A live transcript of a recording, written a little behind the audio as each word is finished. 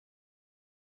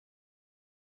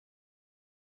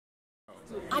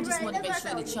I just want to make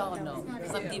sure that y'all know,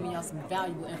 because I'm giving y'all some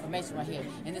valuable information right here,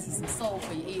 and this is some soul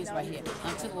for your ears right here.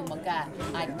 I'm chilling with my guy,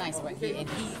 Ike Nice, right here, and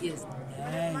he is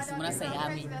nice. And when I say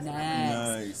I mean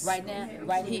nice. Right now,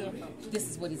 right here, this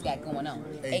is what he's got going on.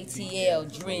 A.T.L.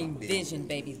 Dream Vision,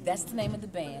 baby. That's the name of the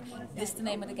band. This is the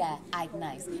name of the guy, Ike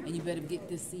Nice. And you better get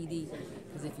this CD,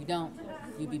 because if you don't,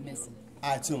 you'll be missing.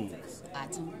 iTunes.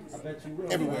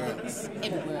 Everywhere else.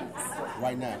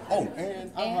 Right now. Oh,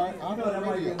 and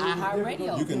iHeartRadio.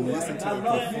 iHeartRadio. You can listen to it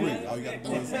for free. All you got to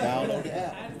do is download the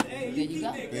app. There you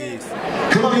go. Peace.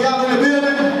 Come on, y'all in the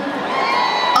building.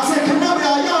 I said, come on,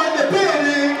 y'all in the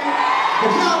building.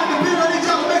 If y'all in the building, I need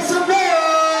y'all to make some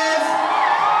noise.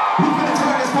 We're going to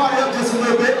turn this party up just a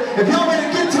little bit. If y'all ready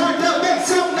to get turned up, make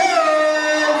some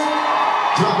noise.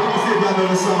 Drop it. Let me see if y'all know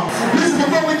the song. Listen,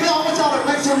 before we go, I want y'all to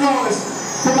make some noise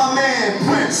for my man,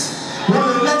 Prince. One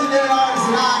of the legendary artists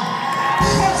that I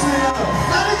personally love.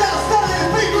 Now, I need y'all to stand on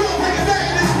your feet real quick and back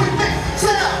in this quick thing.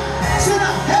 Sit up. Sit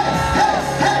up. Hey, hey,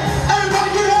 hey. Everybody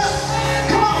get up.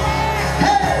 Come on.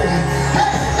 Hey,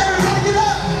 hey. Everybody get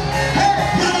up.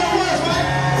 Hey, y'all know the words, right?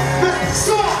 Mr.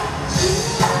 Sword.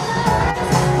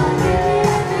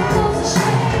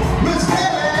 Miss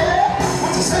Kelly,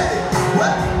 what you say?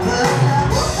 What?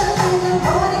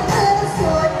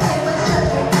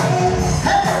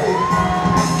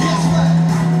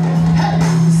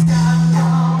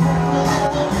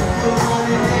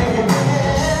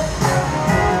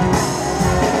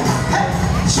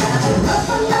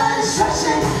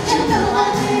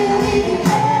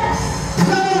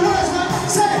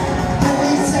 Say,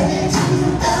 boy, say it to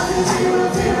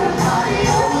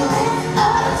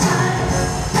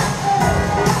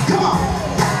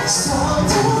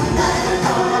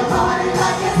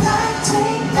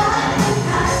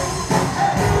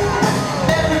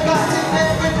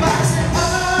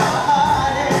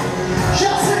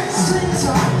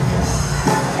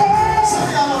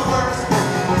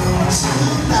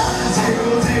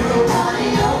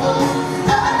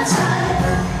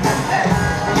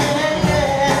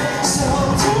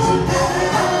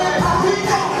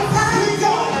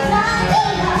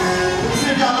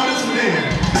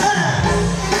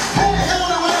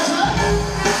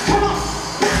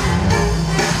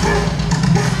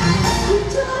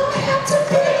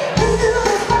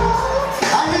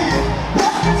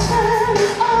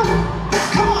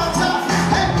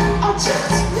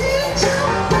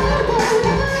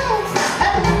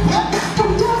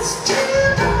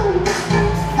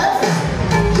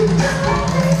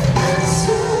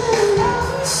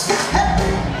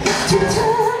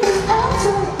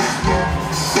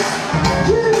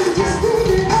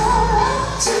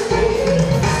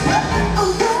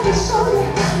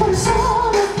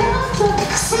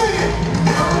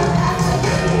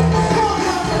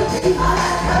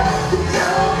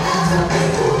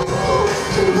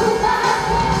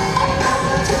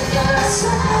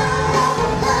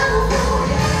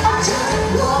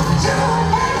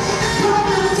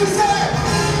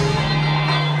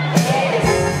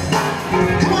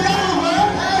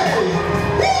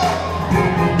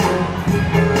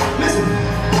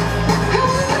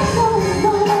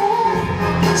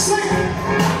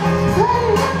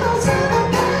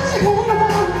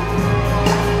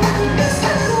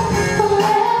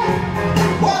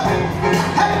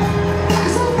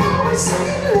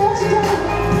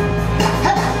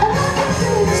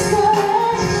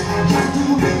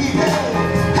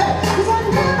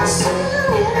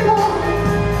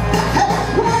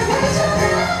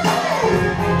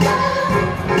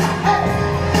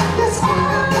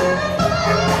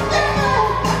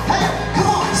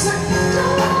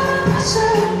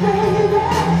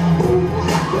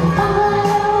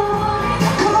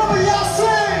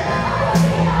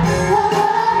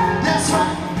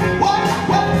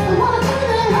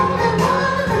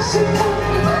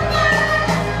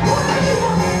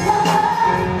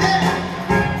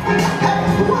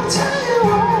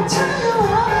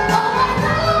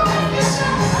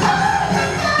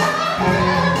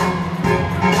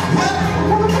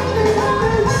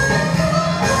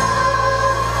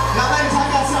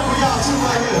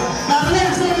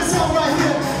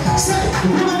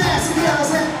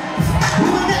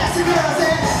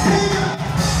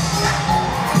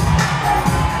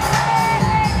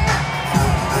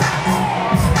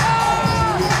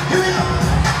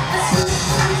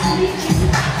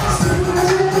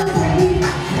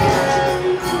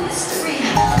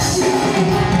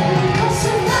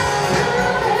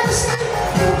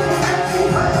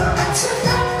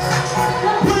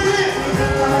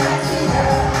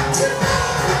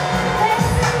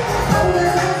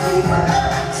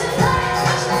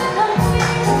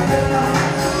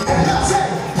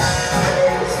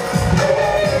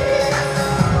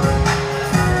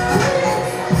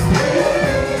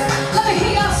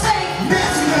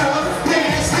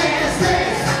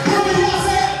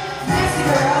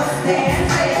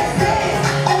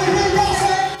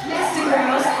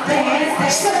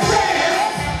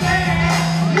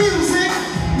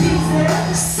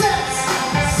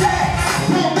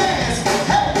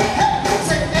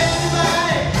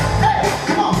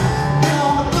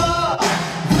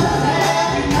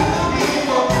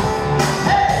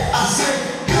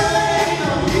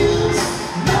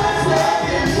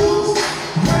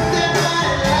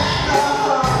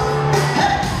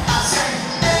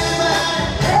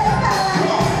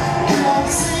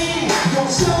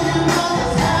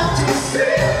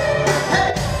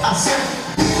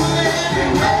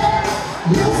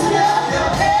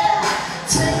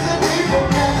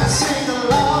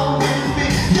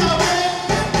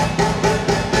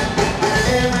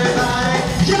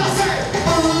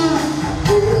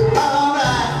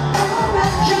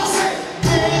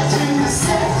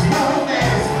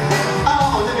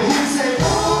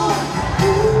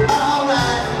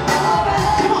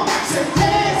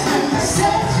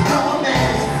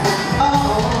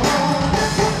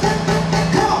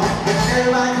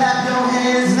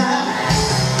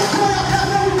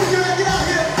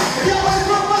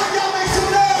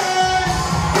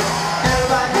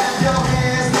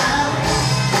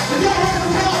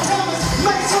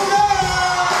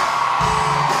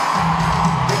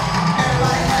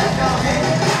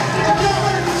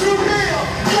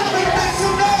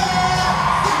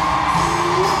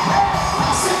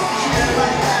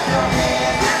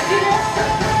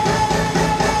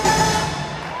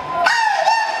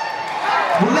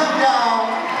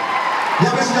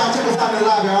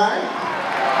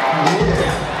I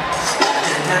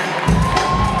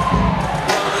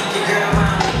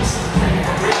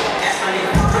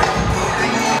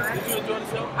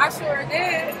sure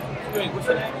did. What's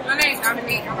your name? My name's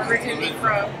Dominique. I'm originally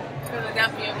from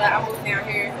Philadelphia, but I moved down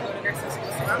here to go to nursing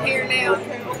school. So I'm here now.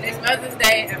 It's Mother's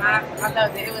Day, and I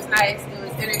loved it. It was nice. It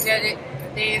was energetic. The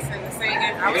dance and the singing.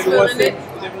 I was feeling it.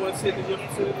 Everyone said that your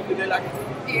facility, did they like it too?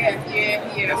 Yeah.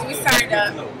 We was turned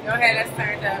up. Go ahead, let's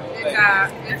turn up. Good job.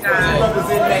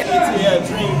 Representing that A.T.L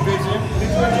dream vision. Did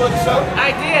you enjoy the show?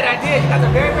 I did. You guys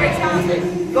are very, very talented.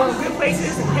 Going good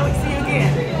places, and can't wait to see you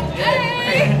again.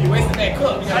 Hey, you wasted that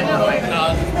cup. You gotta go away.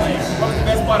 What was the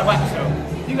best part about the show?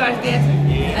 You guys dancing.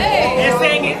 Yeah. And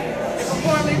singing, and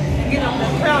performing, getting up the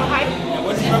crowd hype. And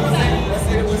what you represent? What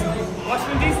city was it?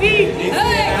 Washington, D.C.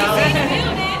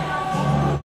 DC.